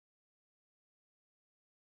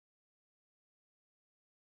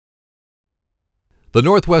The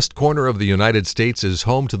northwest corner of the United States is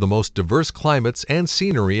home to the most diverse climates and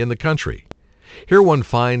scenery in the country. Here one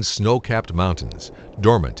finds snow-capped mountains,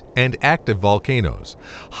 dormant and active volcanoes,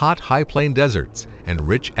 hot high-plain deserts, and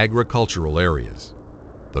rich agricultural areas.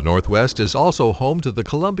 The Northwest is also home to the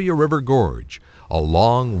Columbia River Gorge, a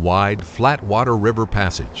long, wide, flat-water river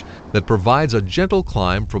passage that provides a gentle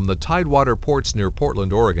climb from the tidewater ports near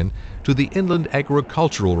Portland, Oregon, to the inland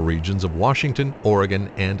agricultural regions of Washington, Oregon,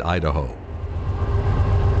 and Idaho.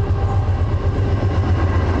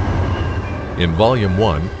 In Volume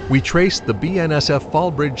 1, we traced the BNSF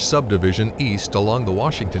Fallbridge Subdivision east along the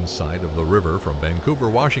Washington side of the river from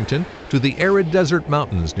Vancouver, Washington, to the arid desert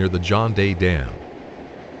mountains near the John Day Dam.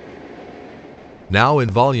 Now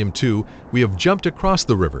in Volume 2, we have jumped across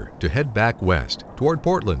the river to head back west toward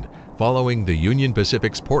Portland, following the Union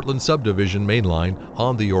Pacific's Portland Subdivision mainline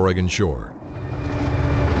on the Oregon shore.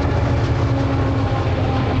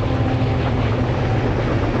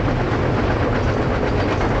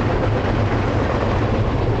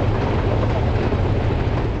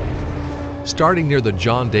 Starting near the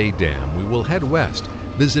John Day Dam, we will head west,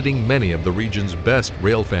 visiting many of the region's best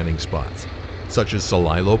rail fanning spots, such as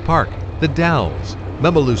Celilo Park, the Dalles,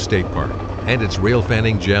 Memalou State Park, and its rail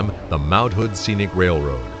fanning gem, the Mount Hood Scenic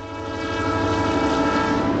Railroad.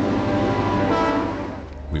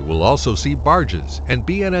 We will also see barges and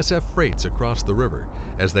BNSF freights across the river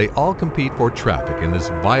as they all compete for traffic in this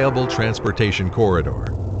viable transportation corridor.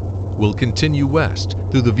 We'll continue west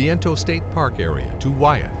through the Viento State Park area to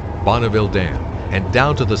Wyatt, Bonneville Dam, and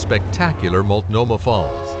down to the spectacular Multnomah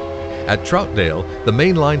Falls. At Troutdale, the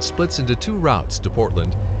main line splits into two routes to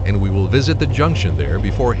Portland, and we will visit the junction there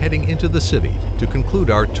before heading into the city to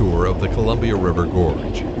conclude our tour of the Columbia River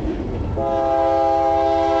Gorge.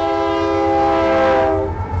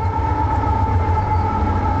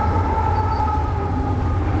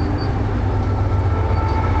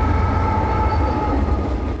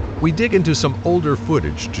 We dig into some older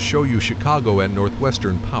footage to show you Chicago and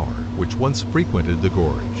Northwestern Power, which once frequented the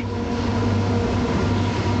gorge.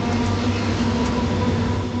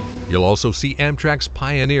 You'll also see Amtrak's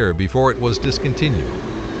Pioneer before it was discontinued.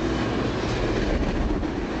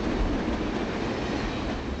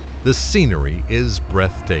 The scenery is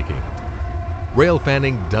breathtaking. Rail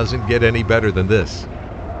fanning doesn't get any better than this.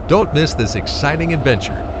 Don't miss this exciting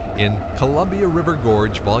adventure in Columbia River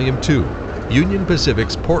Gorge Volume 2, Union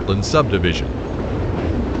Pacific's Portland Subdivision.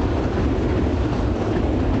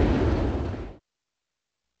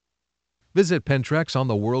 Visit Pentrex on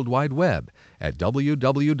the World Wide Web at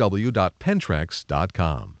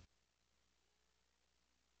www.pentrex.com.